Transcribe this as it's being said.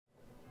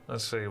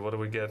Let's see, what do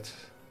we get?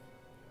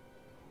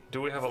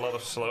 Do we have a lot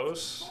of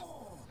slows?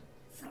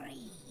 4,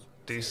 3,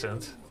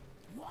 Decent.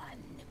 1.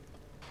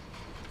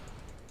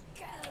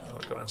 Go.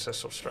 We'll go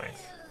Ancestral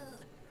Strength.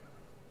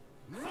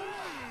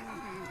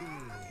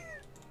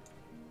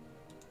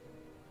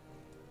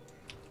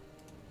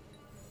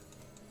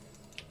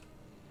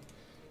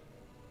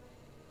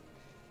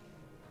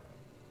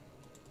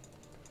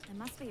 There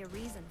must be a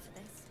reason for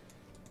this.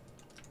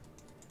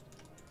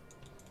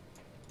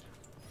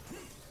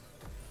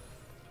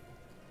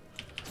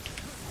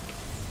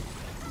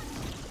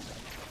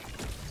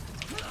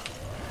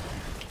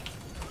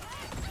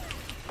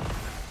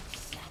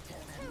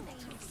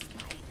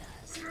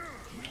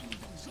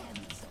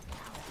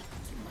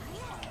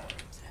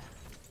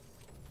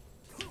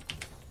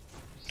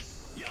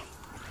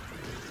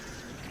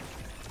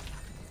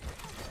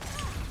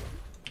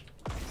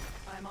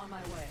 I'm on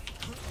my way.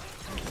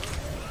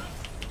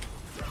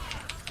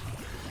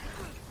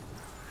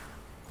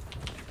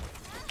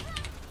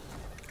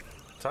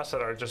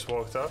 Tassadar just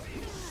walked up.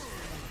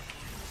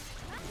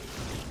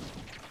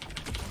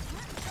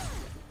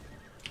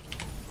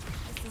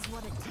 This is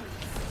what it takes.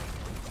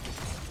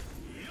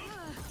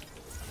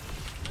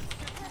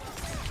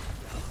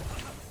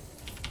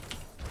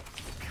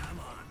 Come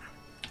on.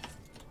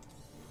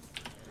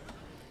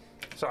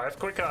 So I have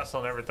quick cast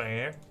on everything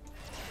here.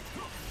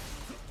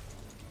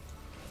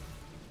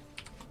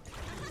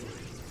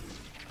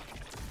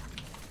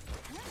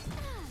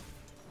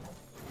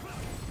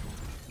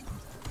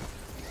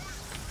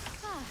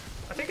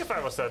 I think if I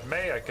was that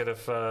May, I could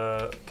have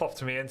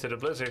popped me into the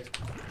blizzard.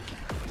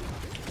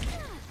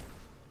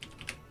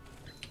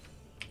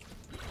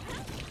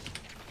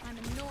 I'm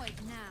annoyed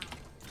now.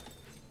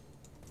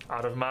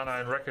 Out of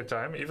mana in record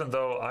time, even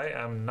though I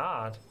am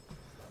not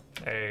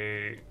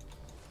a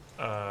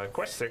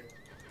questic.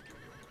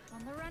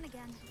 On the run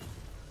again.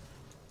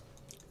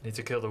 Need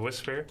to kill the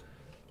Whisper,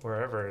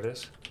 wherever it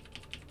is.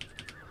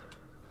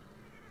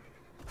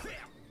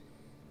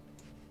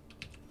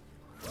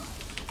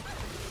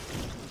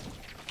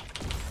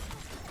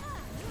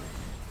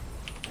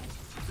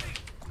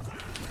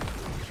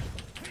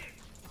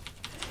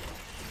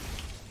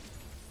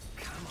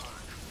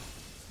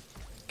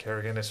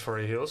 Kerrigan is for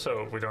a heal,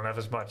 so we don't have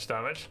as much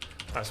damage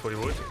as we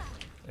would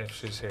if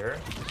she's here.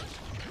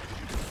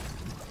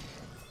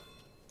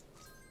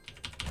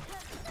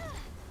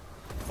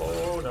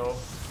 Oh no.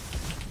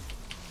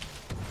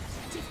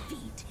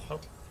 Defeat. Oh,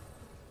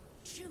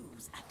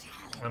 Choose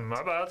a talent.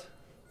 my bad.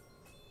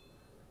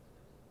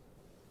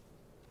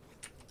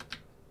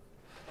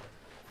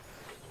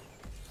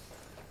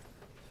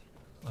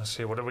 Let's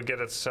see, what did we get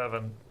at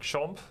 7?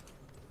 Chomp?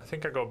 I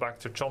think I go back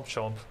to Chomp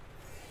Chomp.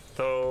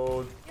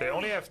 Though they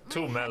only have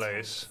 2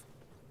 melees.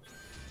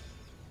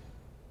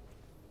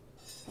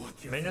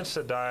 Minions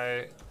that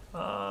die.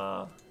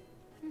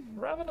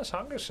 Ravenous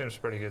Hunger seems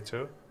pretty good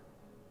too.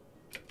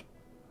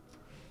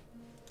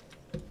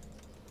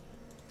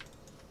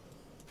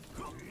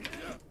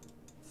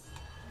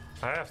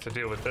 I have to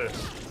deal with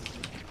this.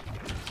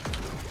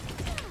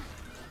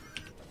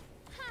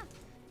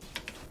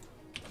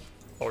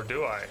 Or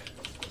do I?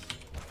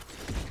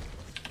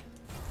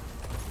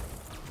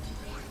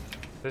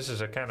 This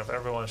is a kind of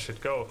everyone should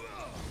go.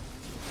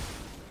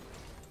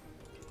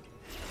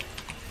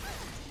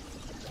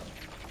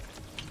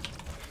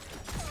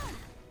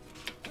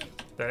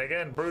 Then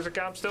again, Bruiser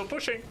Camp still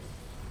pushing.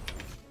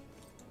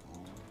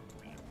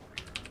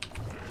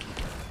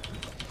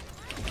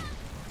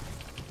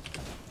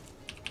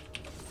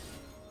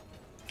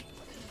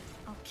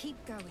 I'll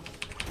keep going.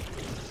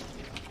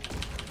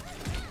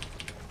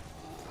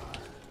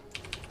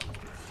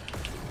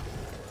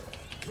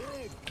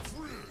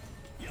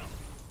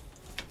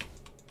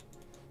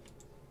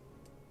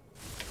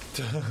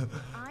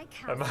 I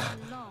can't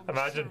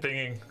Imagine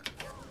pinging.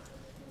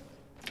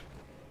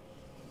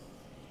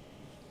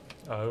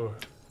 Oh.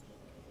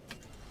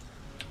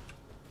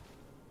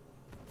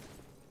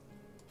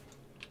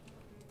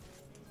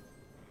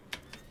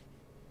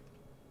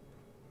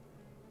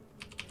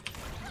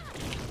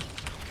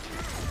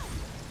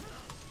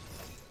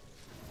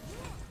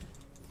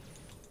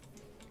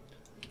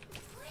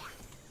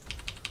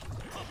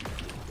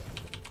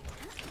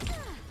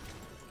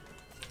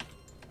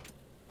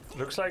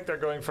 Looks like they're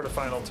going for the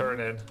final turn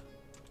in.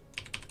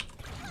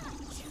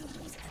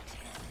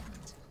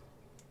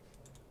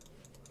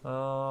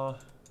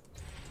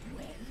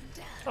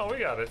 Oh, we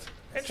got it.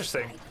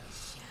 Interesting.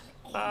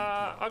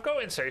 I'll go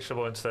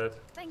Insatiable instead.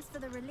 Thanks for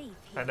the relief.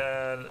 And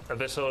then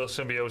Abyssal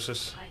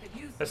Symbiosis.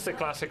 That's the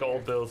classic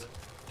old build.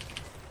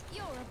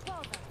 You're a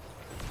bother.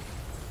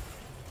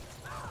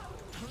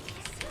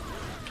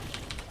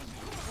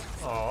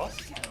 Aw.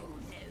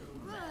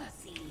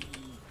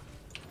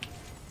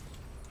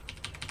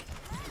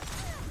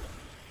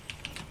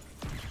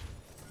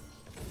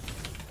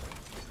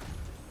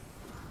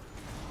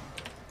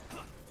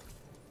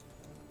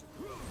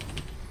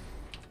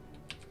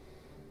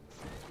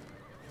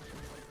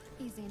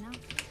 Easy enough.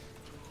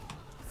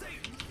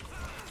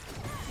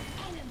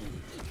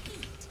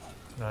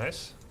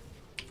 Nice.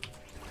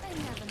 They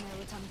never know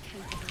what I'm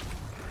capable of.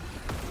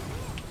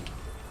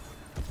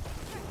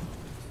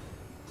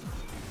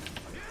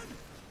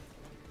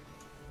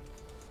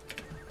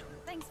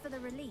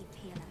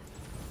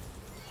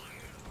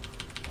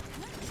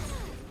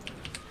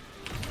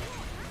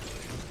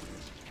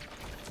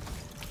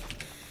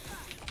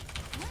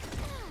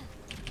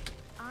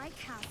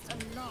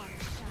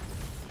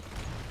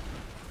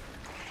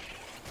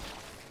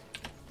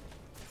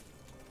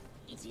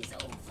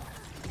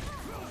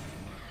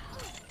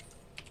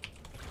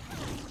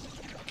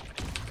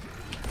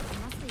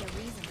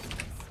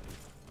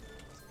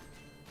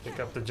 Pick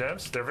up the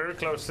gems. They're very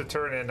close to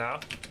turn in now.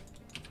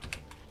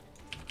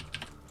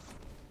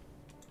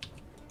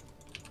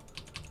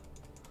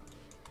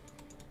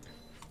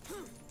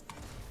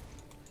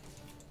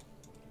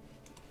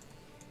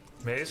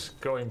 Maze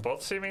going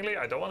bot seemingly.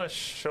 I don't want to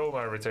show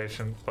my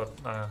rotation, but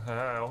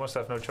I almost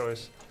have no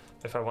choice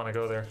if I want to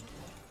go there.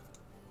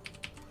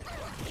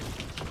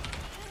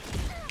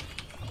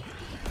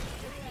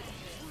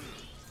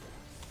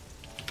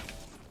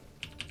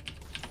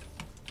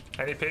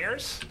 Any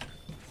pingers?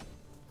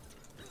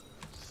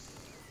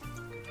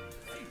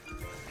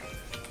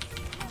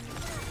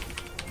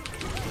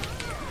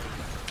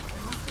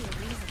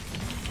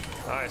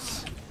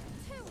 Nice.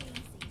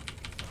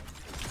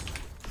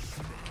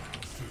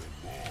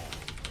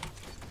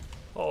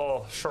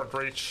 Oh, short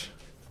reach.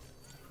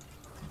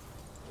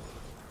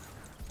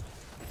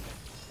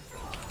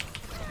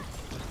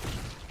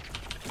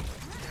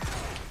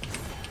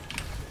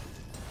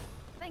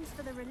 Thanks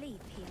for the relief,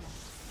 healer.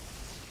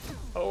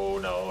 Oh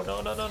no,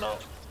 no, no, no, no.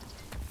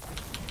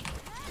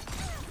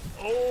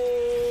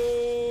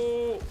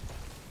 Oh!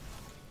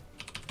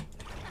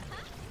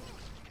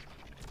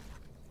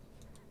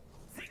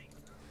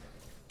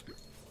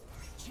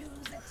 Choose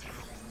a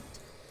talent.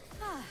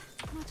 Ah,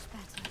 much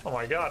better. Oh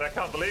my god, I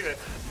can't believe it.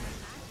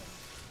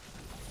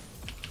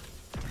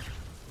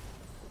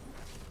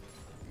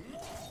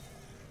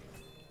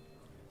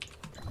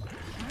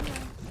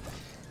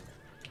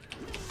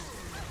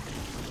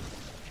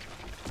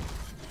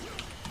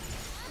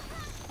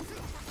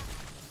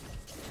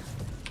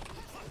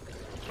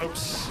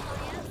 Oops.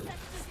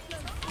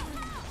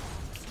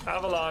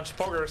 Avalanche,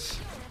 poggers.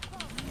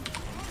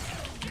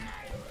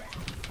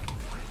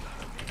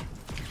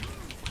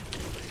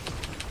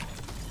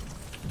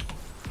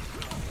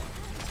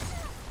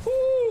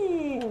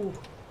 Woo!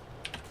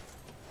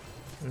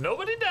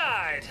 Nobody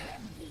died.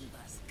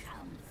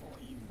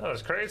 That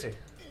was crazy.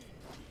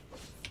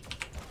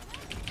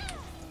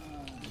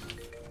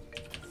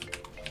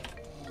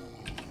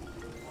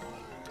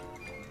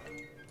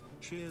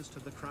 Cheers to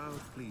the crowd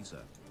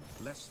pleaser.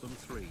 Less than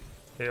 3.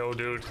 Yo,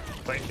 dude.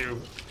 Thank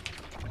you.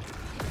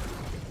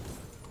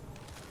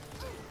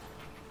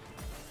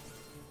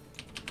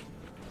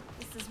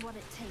 This is what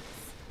it takes.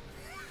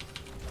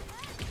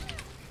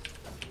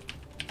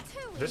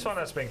 This one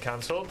has been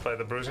cancelled by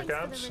the bruiser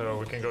camp, so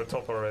we can go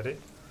top already.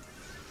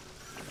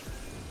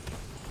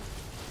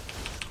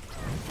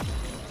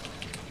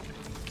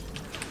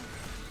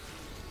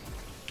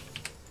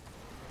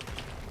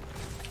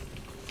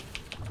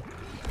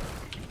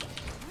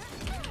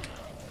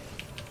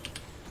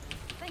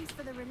 Thanks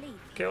for the relief.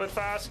 Kill it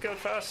fast,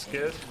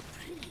 good.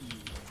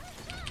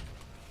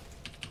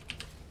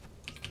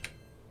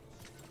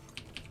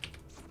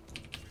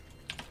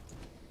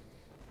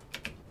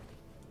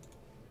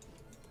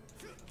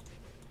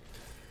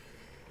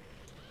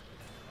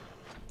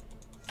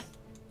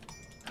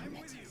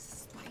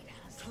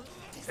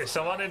 Is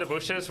someone in the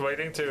bushes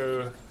waiting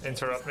to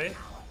interrupt me?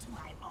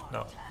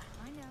 No.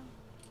 I know.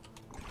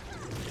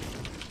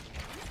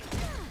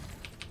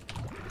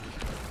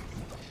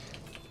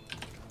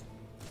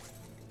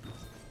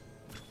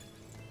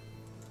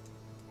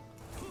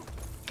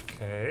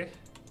 Okay.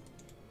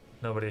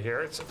 Nobody here.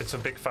 It's a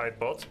big fight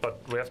bot,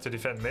 but we have to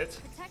defend mid.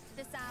 Protect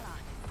this ally.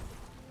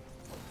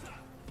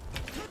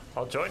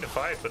 I'll join the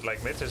fight, but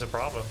like mid is a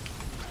problem.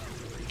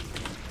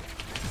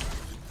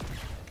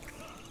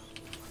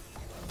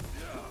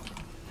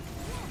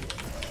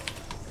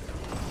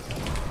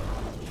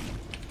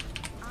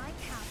 I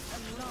cast a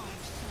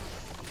large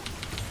shadow.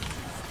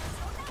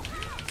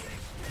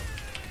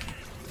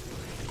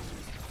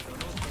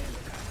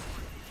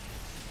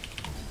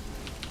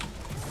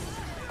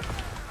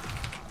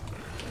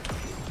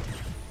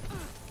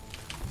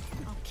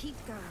 I'll keep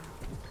going.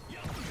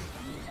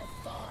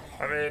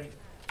 I mean,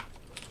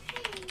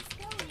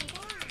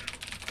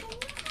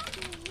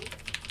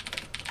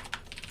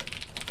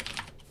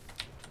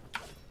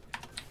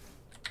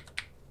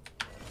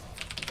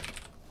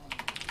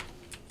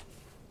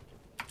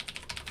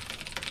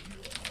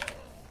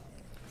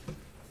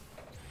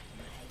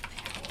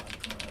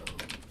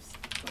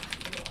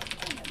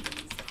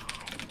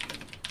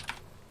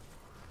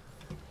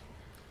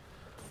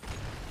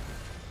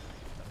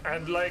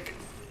 and like,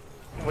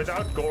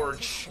 without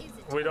Gorge,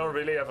 we don't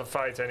really have a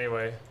fight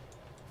anyway.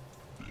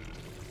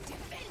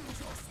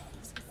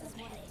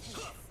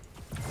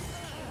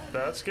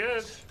 That's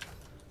good.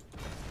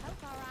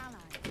 Help our ally.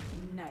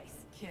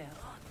 Nice kill.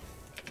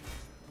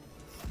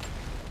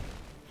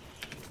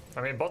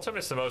 I mean, bottom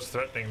is the most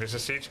threatening. There's a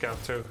siege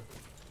camp too.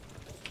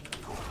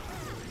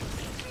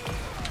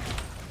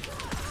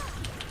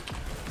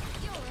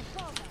 You're a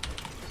bother.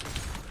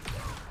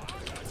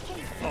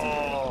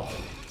 Oh.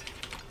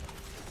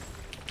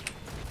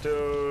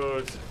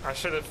 Dude, I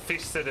should have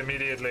feasted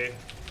immediately.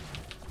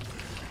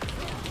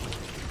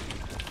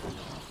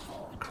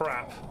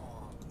 Crap.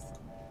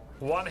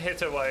 One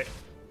hit away.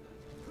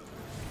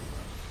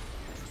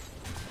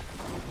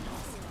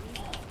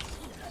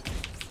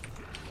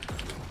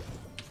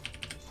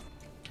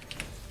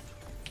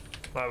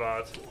 My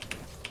bad.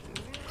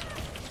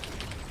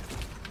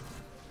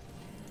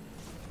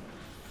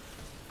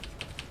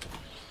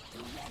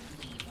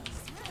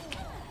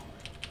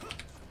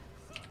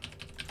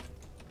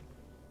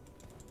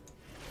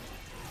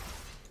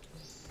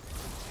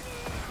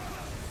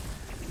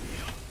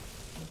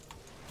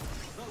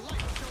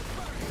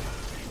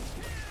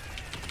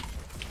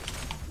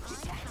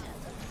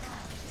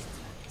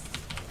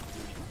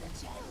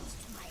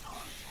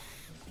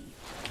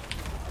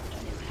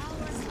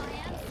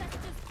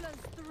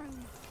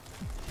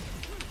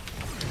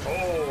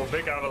 Oh,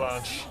 big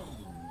avalanche.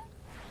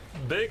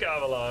 Big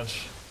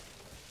avalanche.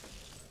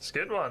 It's a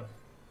good one.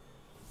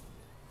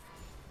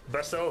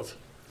 Best ult.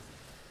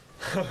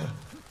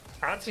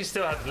 And he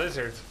still had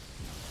Blizzard.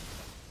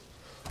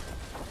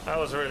 That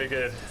was really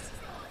good.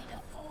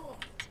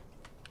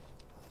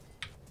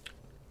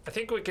 I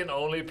think we can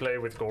only play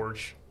with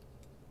Gorge.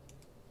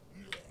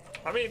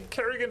 I mean,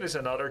 Kerrigan is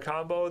another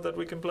combo that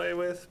we can play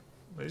with.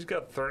 He's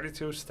got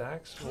 32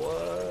 stacks.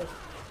 What?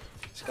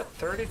 He's got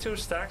 32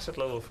 stacks at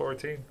level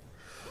 14.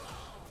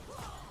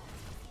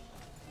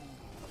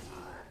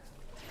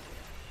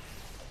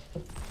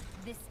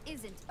 This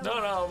isn't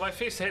No, my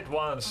feast hit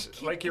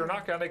once. Like, you're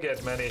not gonna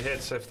get many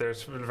hits if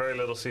there's very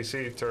little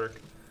CC,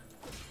 Turk.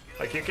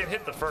 Like, you can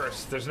hit the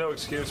first. There's no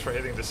excuse for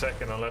hitting the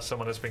second unless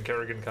someone has been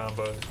Kerrigan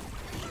comboed.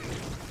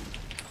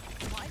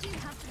 Why do you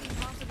have to be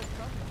part of the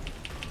problem?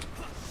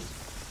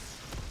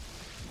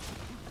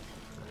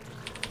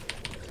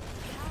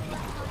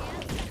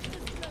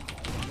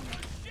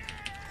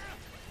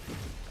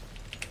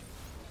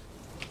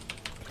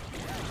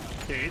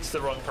 He eats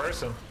the wrong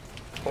person.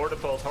 Or the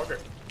bolt hogger.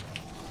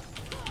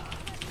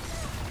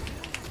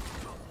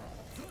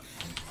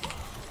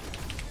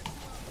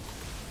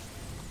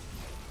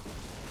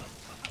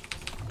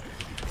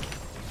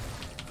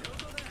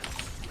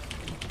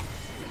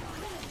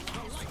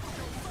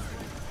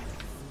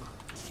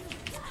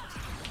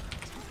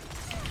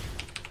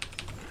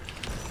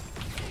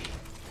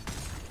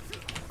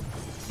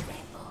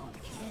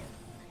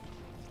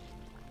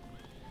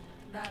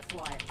 That's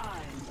why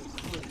I'm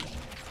the queen.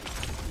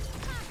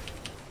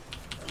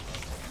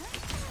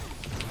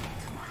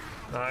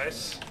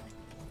 Nice.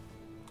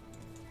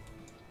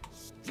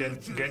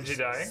 Genji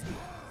dying.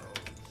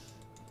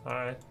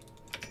 Alright.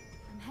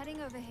 I'm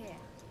heading over here.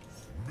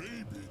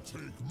 Maybe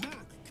take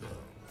Merc down.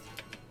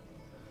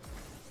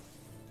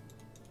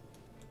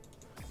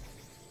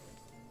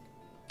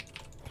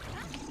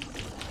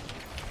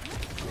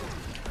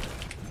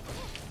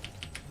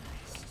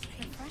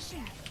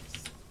 Refreshing.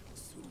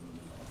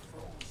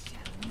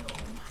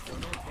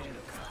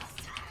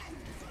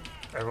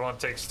 Everyone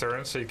takes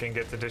turns so you can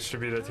get the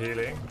distributed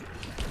healing.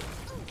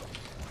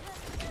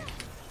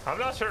 I'm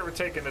not sure we're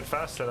taking it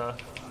fast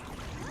enough.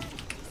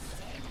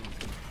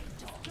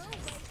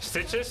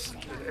 Stitches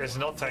is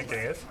not tanking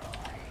it.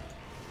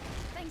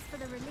 Thanks for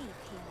the relief, healer.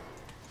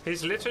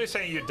 He's literally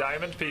saying you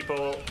diamond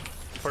people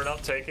for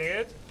not taking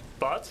it,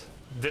 but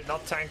did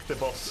not tank the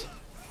boss.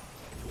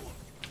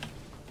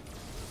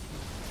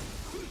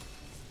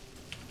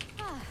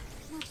 Ah,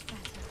 much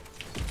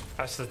better.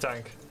 As the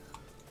tank.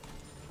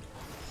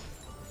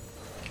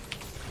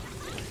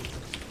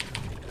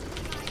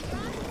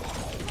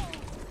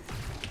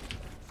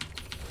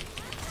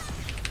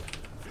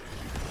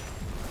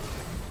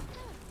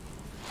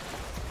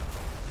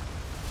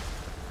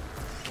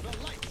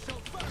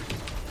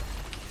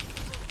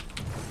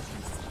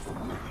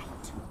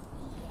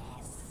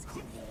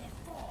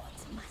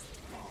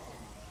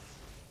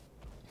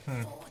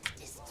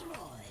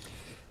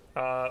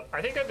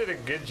 I think I did a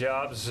good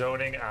job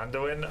zoning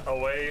Anduin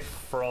away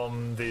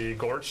from the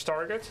Gorge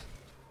target.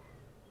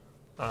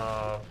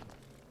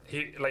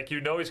 Like,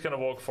 you know he's gonna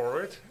walk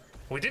forward.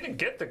 We didn't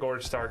get the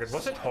Gorge target.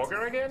 Was it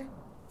Hogger again?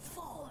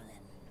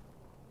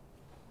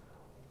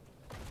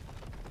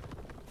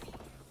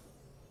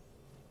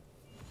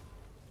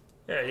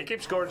 Yeah, he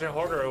keeps gorging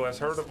Hogger who has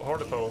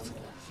Hortipolt.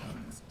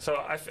 So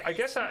I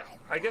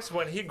guess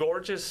when he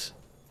gorges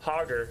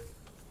Hogger,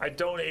 I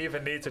don't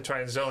even need to try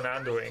and zone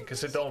Anduin,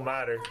 because it don't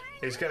matter.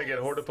 He's gonna get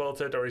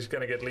Hortipulted or he's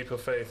gonna get Leap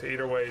of Faith.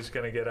 Either way, he's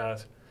gonna get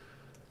out.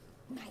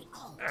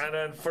 And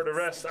then for the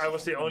rest, I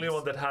was the only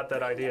one that had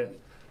that idea.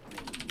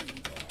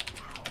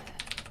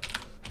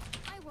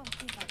 I won't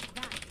give up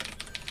that.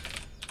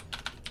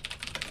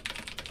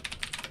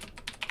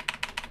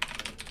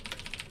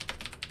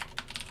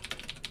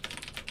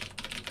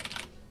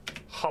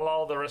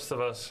 Halal the rest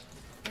of us.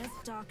 There's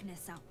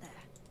darkness out there.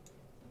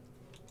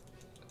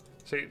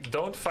 See,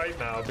 don't fight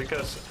now,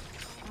 because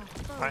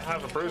I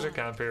have a bruiser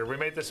camp here. We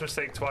made this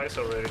mistake twice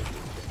already.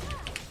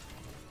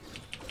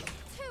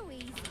 Too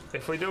easy.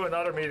 If we do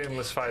another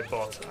meaningless fight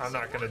bot, I'm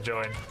not gonna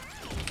join.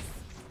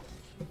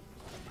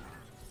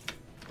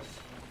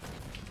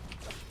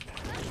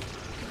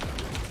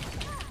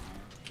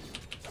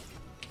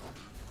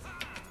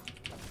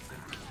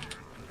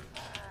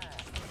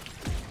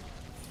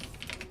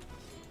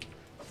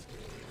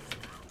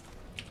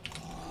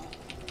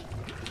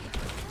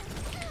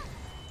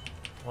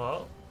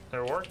 Well,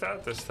 it worked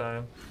out this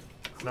time.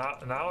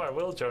 Now I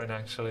will join,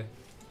 actually.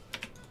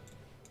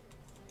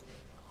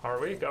 Are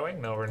we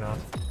going? No, we're not.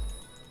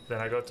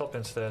 Then I go top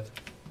instead.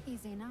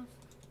 Easy enough.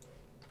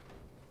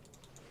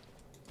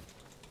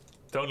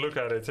 Don't look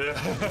at it, yeah.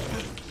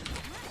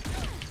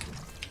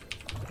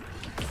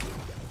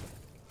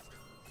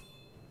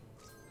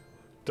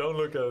 Don't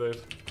look at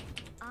it.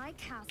 I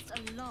cast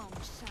a long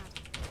shadow.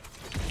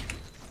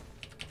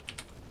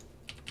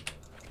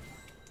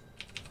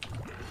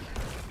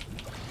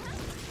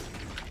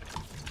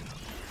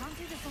 Can't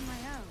do this on my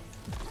own.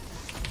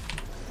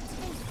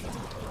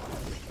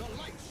 The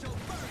light shall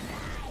burn.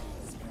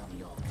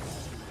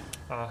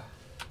 Ah.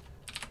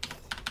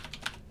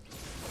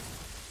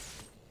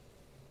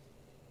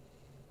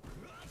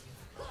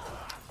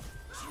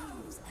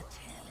 Choose a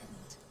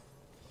talent.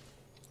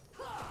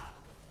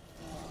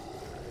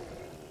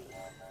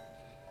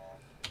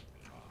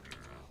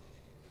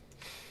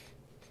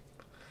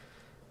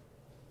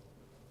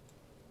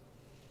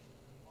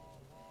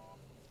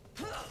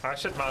 I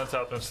should mount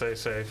up and stay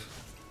safe.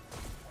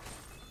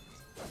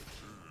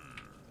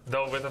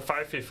 Though with a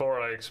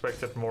 5v4 I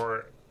expected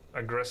more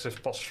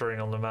aggressive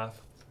posturing on the map.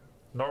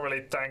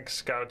 Normally tank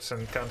scouts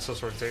and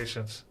cancels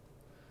rotations.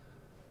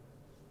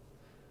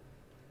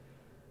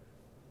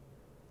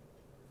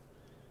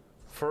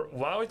 For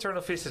while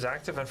Eternal Feast is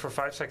active and for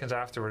 5 seconds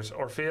afterwards,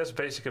 Orphea's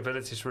basic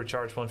abilities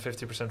recharge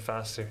 150%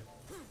 faster.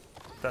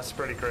 That's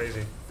pretty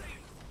crazy.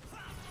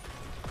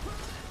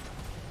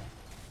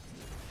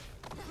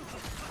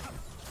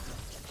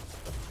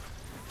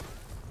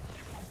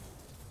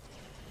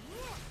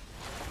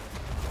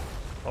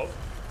 Oh.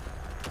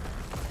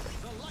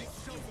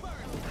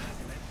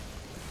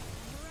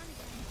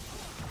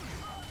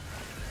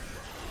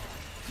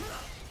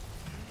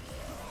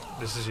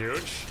 This is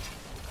huge.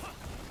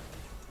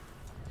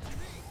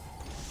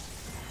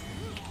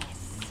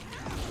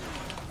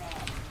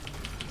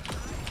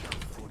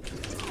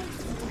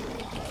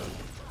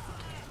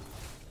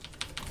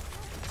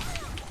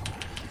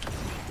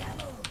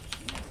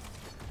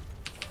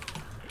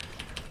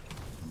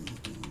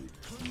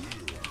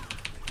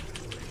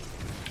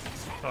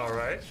 All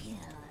right.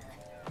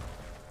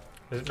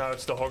 Now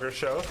it's the Hogger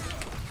show.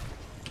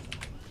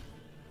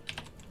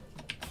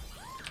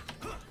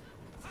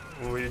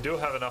 We do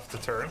have enough to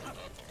turn.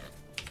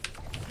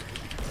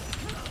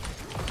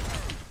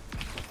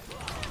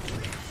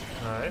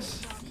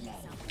 Nice.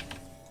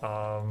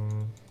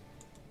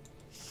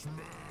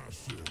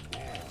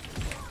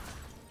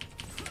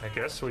 I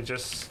guess we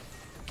just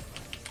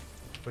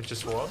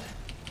won.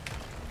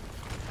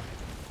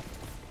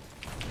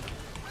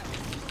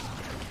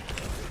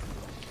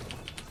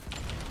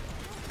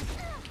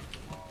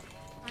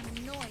 I'm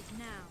annoyed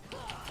now.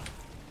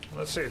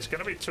 Let's see, it's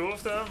gonna be 2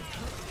 of them.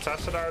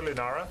 Tassadar,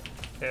 Lunara.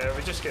 Yeah,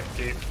 we just get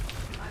keep.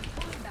 I'm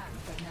pulling back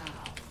for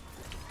now.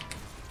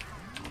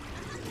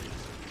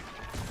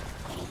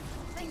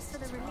 Thanks for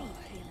the relief,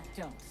 healer.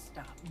 Don't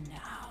stop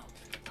now.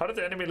 How did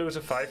the enemy lose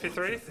a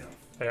 5v3?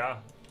 Yeah,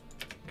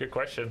 good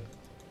question.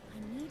 I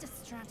need a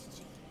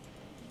strategy.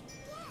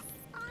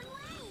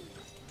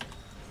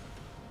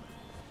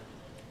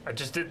 I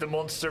just did the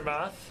monster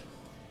math.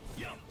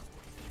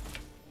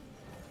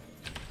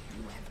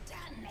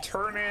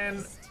 Turn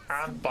in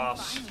and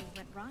boss. Finally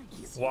went right.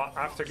 What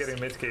after getting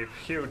mid keep?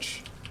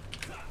 Huge.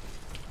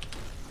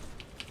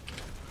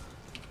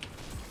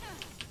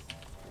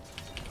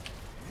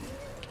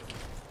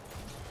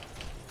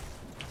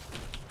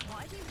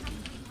 Why do you have to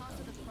be part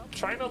of the problem?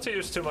 Try not to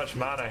use too much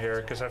mana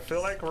here, because I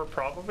feel like we're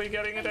probably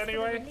getting it Thanks for the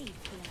anyway. relief,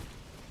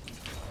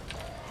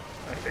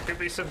 healer. It could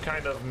be some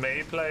kind of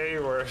Mei play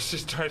where she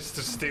tries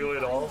to steal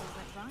it all. Went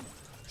right.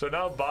 So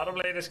now bottom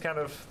lane is kind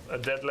of a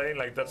dead lane,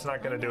 like that's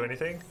not gonna do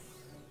anything.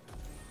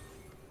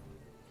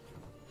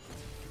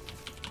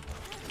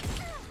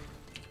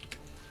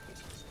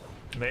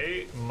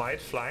 Mei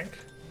might flank.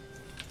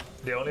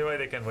 The only way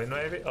they can win,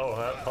 maybe. Oh,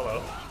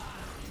 hello.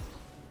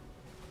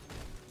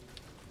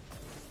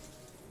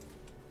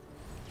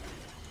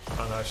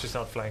 Oh no, she's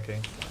not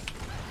flanking.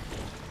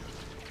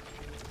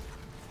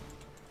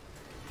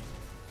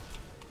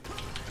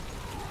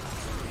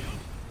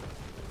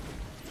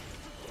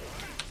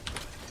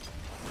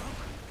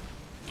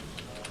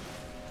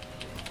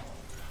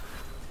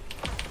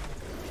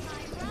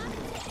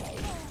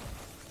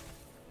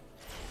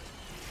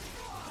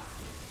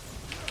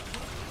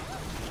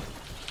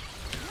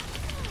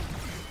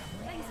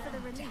 Thanks for the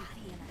relief,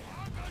 healer.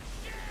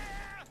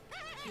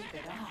 Keep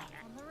it up.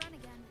 On the run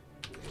again.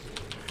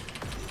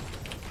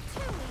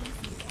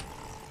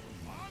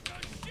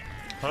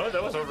 Oh,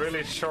 that was a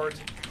really short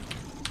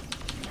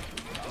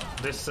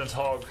distance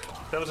hog.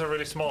 That was a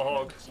really small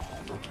hog.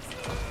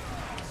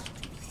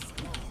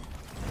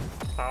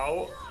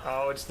 Ow.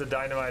 Oh, it's the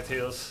dynamite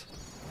heals.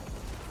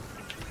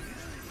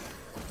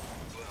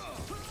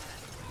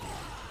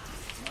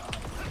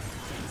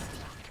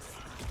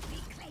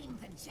 Reclaim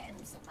the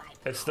gems of my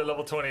It's the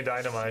level 20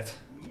 dynamite.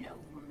 no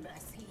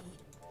mercy.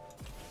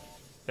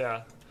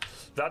 Yeah.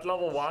 That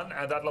level 1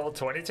 and that level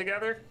 20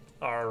 together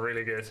are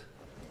really good.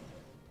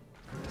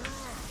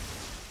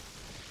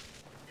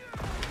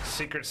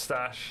 Secret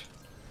stash.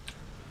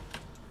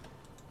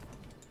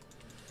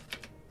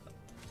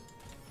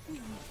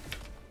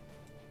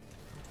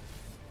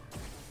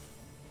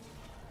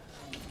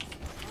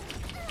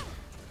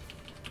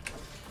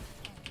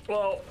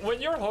 Well,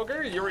 when you're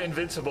Hogger, you're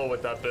invincible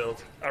with that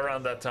build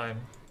around that time.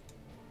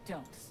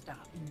 Don't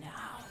stop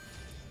now.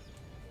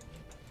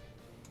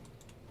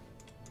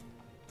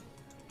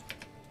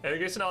 And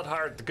it's not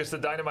hard because the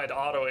dynamite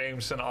auto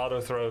aims and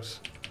auto throws.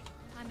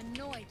 I'm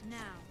annoyed now.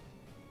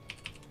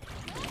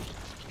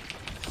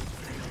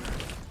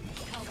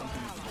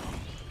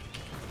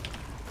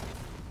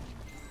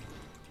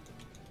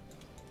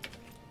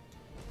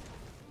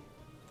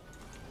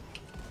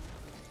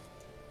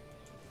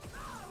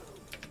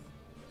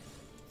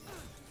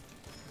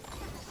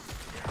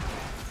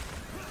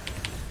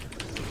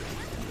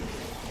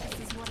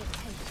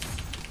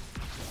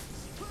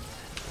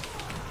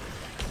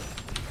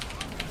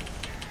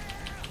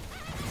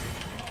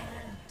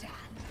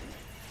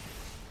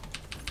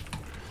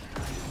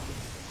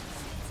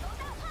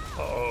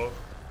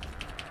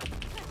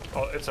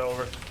 it's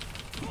over.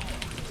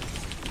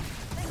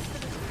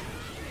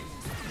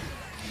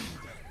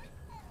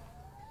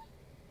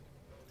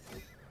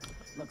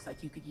 Looks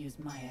like you could use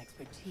my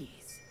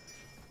expertise.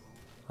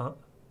 Huh?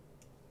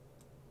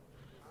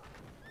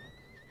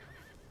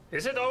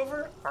 Is it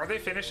over? Are they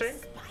finishing?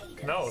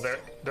 No,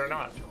 they're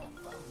not.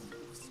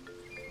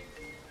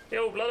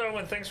 Yo, Blood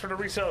Omen, thanks for the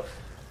resub.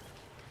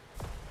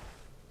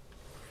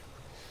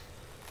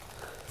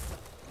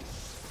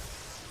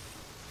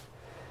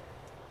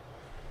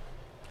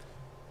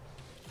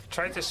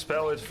 Try to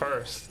spell it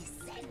first.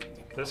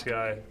 This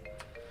guy.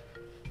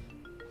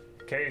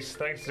 Case,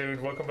 thanks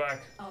dude, welcome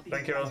back.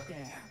 Thank you. Right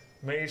there.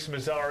 Mace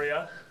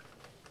Mazzaria.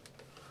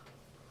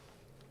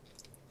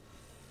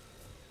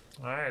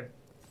 Alright.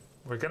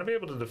 We're gonna be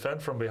able to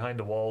defend from behind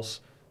the walls.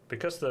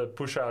 Because the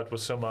push out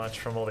was so much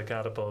from all the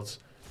catapults.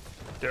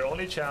 Their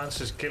only chance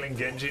is killing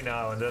Genji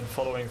now and then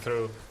following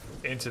through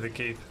into the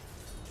keep.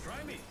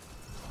 Try me.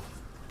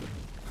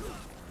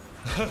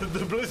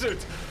 The blizzard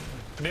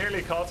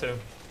nearly caught him.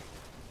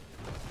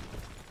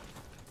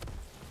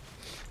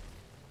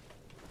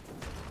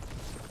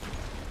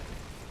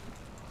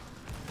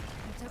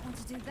 I don't want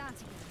to do that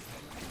again.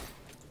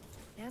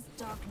 There's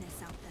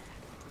darkness out there.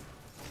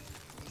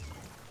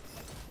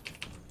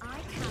 I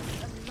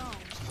cast alone.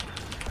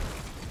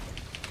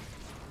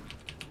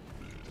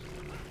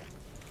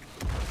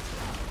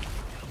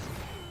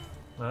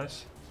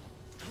 Nice.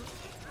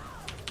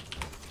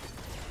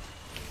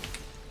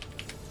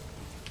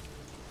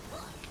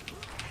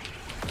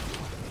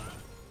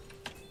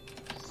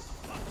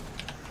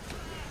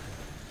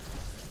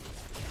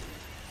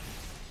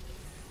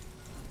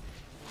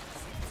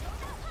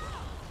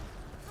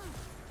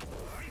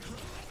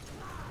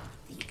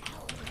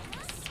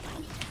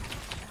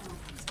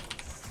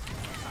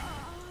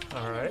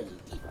 Alright.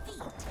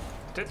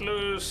 Did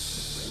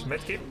lose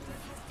mid keep.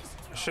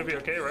 Should be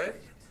okay, right?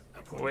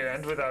 We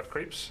end without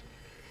creeps.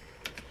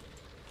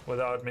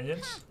 Without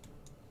minions.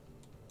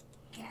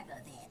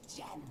 Gather their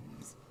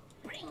gems.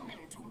 Bring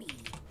them to me.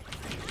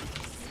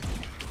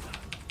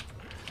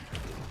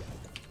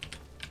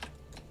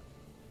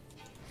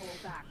 Pull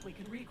back. We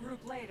can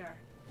regroup later.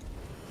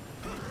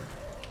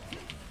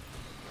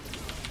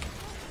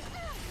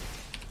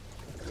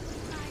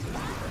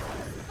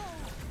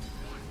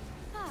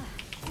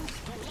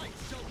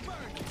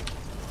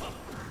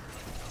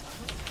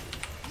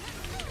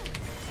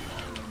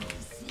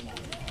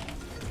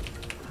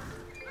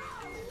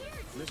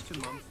 Mr.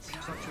 Month,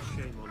 such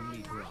a shame on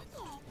me, bruh.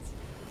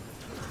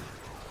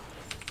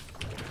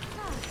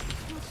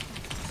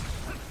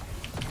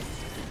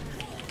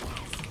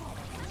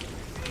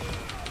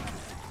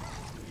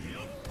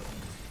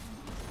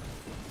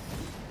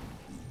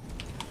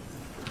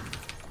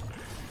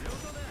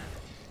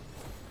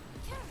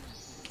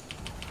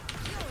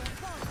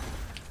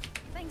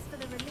 Thanks for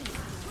the relief.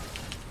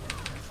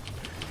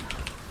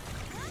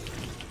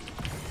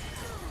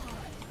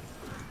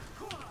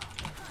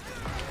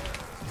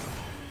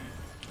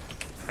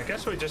 I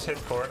guess we just hit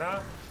core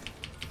now.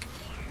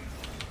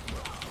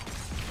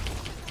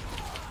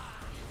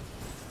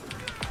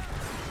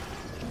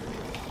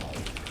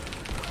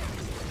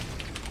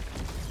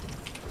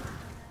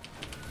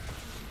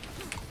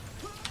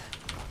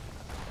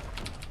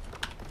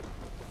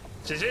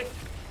 GG.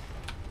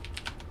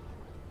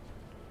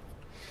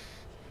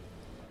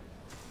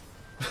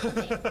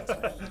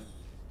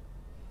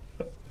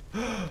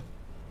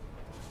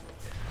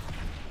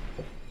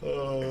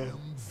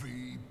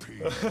 MVP.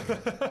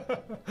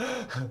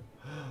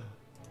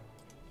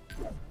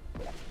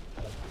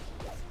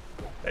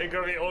 Hey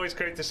Gurby, always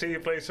great to see you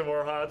play some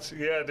more HotS.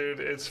 Yeah dude,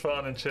 it's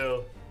fun and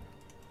chill.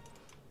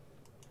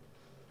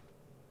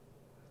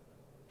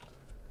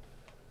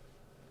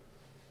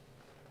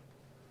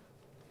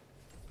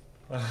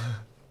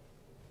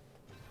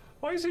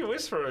 Why is he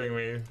whispering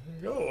me?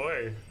 Go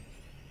away.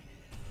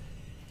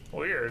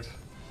 Weird.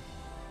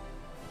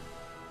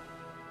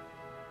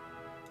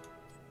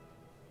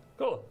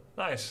 Cool,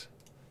 nice.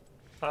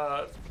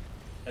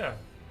 Yeah.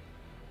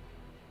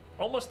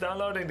 Almost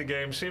downloading the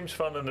game, seems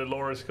fun and the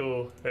lore is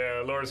cool.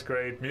 Yeah, lore is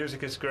great,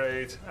 music is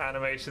great,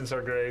 animations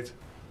are great.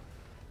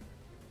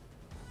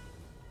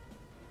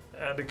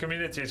 And the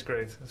community is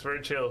great, it's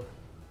very chill.